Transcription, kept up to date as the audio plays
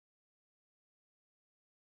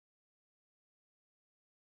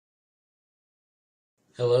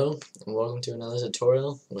Hello, and welcome to another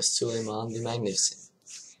tutorial with Suleiman the Magnificent.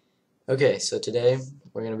 Okay, so today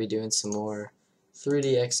we're going to be doing some more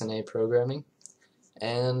 3D XNA programming,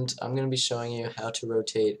 and I'm going to be showing you how to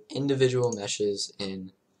rotate individual meshes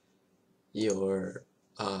in your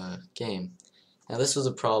game. Now this was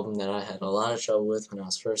a problem that I had a lot of trouble with when I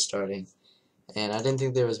was first starting, and I didn't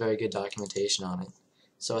think there was very good documentation on it,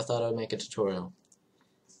 so I thought I'd make a tutorial.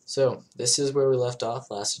 So this is where we left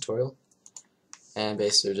off last tutorial. And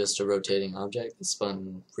basically just a rotating object that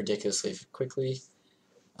spun ridiculously quickly.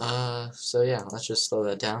 So yeah, let's just slow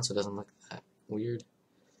that down so it doesn't look that weird.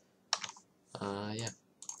 Yeah.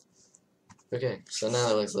 Okay, so now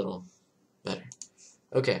that looks a little better.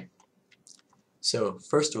 Okay, so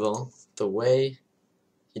first of all, the way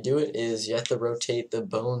you do it is you have to rotate the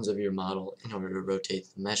bones of your model in order to rotate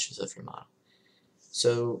the meshes of your model.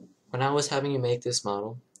 So when I was having you make this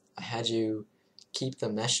model, I had you keep the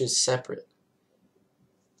meshes separate.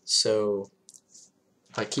 So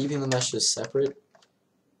by keeping the meshes separate,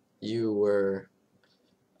 you were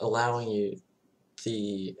allowing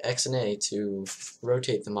the XNA to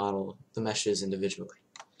rotate the meshes individually.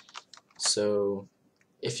 So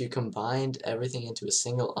if you combined everything into a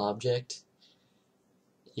single object,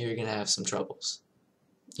 you're going to have some troubles.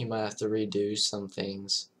 You might have to redo some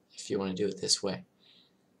things if you want to do it this way.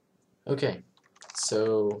 Okay,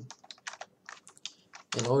 so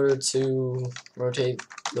in order to rotate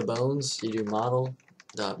the bones, you do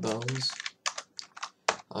model.bones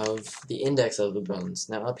of the index of the bones.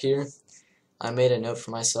 Now up here, I made a note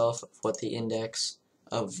for myself of what the index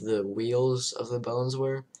of the wheels of the bones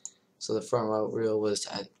were. So the front right wheel was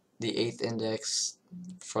at the 8th index,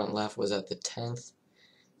 front left was at the 10th.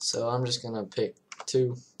 So I'm just going to pick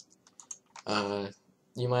 2.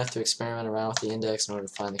 You might have to experiment around with the index in order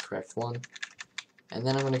to find the correct one. And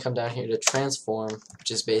then I'm going to come down here to transform,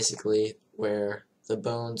 which is basically where the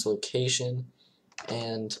bone's location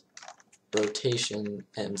and rotation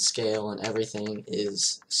and scale and everything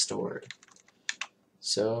is stored.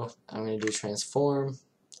 So I'm going to do transform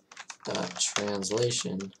dot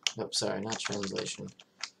translation. Nope, sorry, not translation.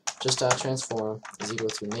 Just dot transform is equal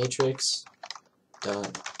to matrix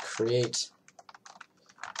dot create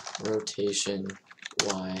rotation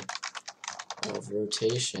y of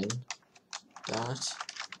rotation dot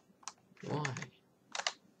y.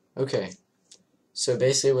 Okay, so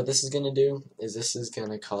basically what this is going to do is this is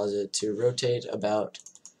going to cause it to rotate about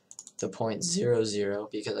the point 0, 0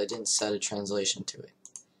 because I didn't set a translation to it.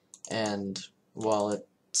 And while it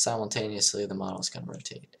simultaneously the model is going to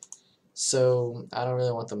rotate. So I don't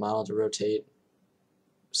really want the model to rotate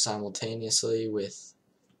simultaneously with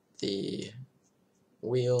the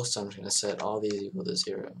wheel, so I'm just going to set all these equal to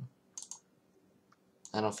 0.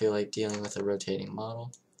 I don't feel like dealing with a rotating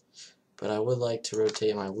model, but I would like to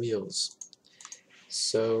rotate my wheels.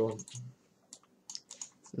 So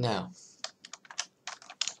now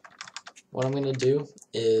what I'm going to do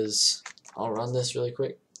is I'll run this really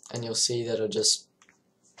quick and you'll see that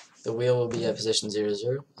the wheel will be at position 0,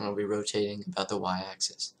 0 and it'll be rotating about the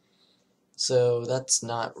y-axis. So that's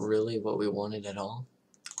not really what we wanted at all,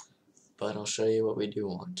 but I'll show you what we do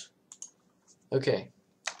want. Okay,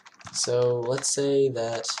 so let's say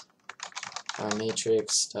that our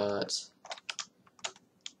matrix dot,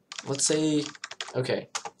 okay,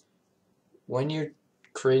 when you're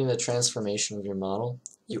creating the transformation of your model,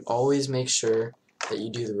 you always make sure that you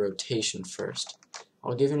do the rotation first.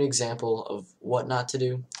 I'll give you an example of what not to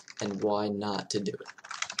do and why not to do it.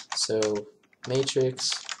 So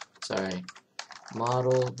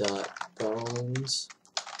model.bones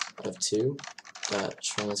of 2 dot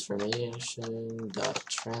transformation dot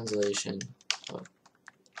translation of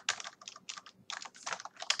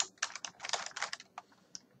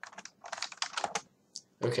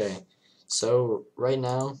okay, so right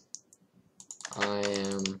now I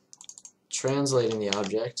am translating the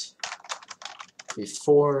object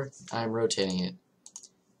before I'm rotating it.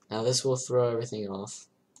 Now this will throw everything off.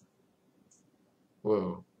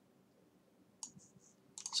 Whoa.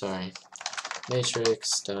 Sorry.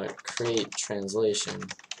 Matrix.create translation.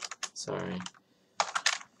 Sorry.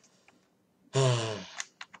 There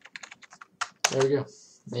we go.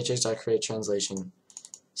 Matrix.create translation.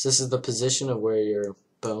 So this is the position of where your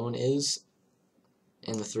bone is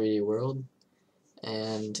in the 3D world,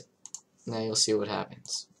 and now you'll see what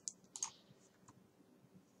happens.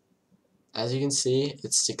 As you can see,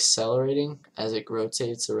 it's accelerating as it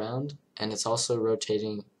rotates around, and it's also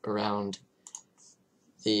rotating around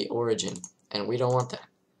the origin, and we don't want that.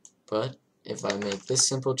 But if I make this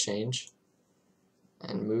simple change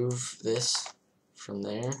and move this from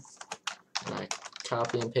there, and I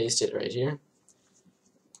copy and paste it right here,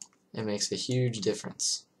 it makes a huge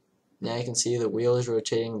difference. Now you can see the wheel is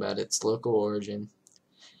rotating about its local origin,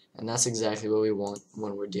 and that's exactly what we want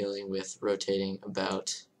when we're dealing with rotating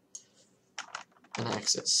about an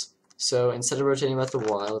axis. So instead of rotating about the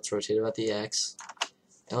y, let's rotate about the x,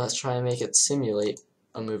 and let's try and make it simulate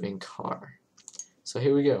a moving car. So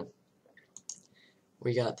here we go.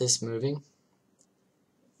 We got this moving,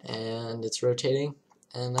 and it's rotating,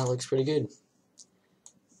 and that looks pretty good.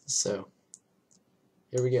 So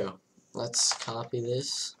here we go. Let's copy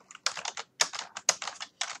this,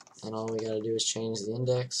 and all we gotta do is change the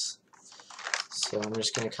index. So I'm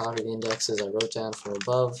just gonna copy the indexes I wrote down from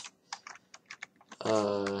above.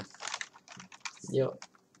 Yep.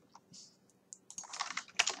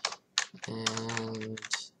 And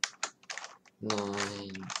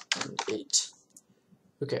 9 and 8.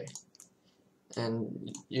 Okay.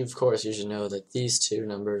 And you, of course, you should know that these two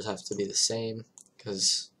numbers have to be the same,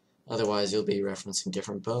 because otherwise you'll be referencing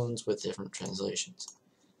different bones with different translations.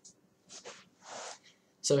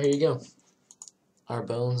 So here you go. Our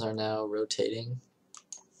bones are now rotating,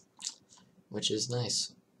 which is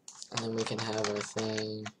nice. And then we can have our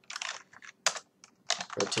thing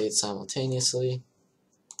rotate simultaneously.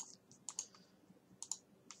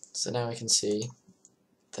 So now we can see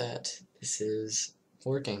that this is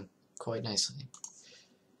working quite nicely.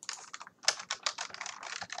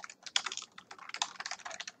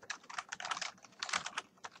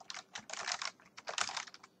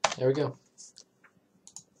 There we go.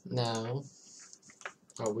 Now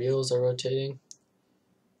our wheels are rotating,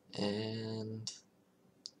 and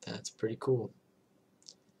that's pretty cool.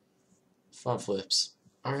 Front flips.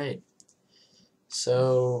 Alright,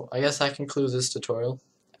 so I guess that concludes this tutorial.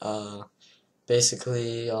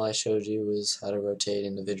 Basically all I showed you was how to rotate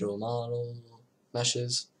individual model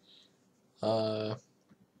meshes. Yeah,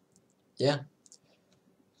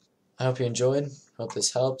 I hope you enjoyed. Hope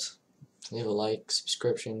this helped. Leave a like,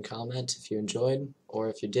 subscription, comment if you enjoyed, or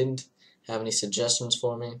if you didn't, have any suggestions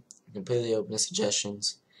for me. I'm completely open to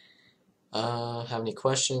suggestions. Have any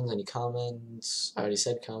questions, any comments? I already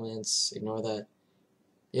said comments, ignore that.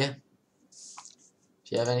 Yeah, if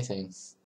you have anything,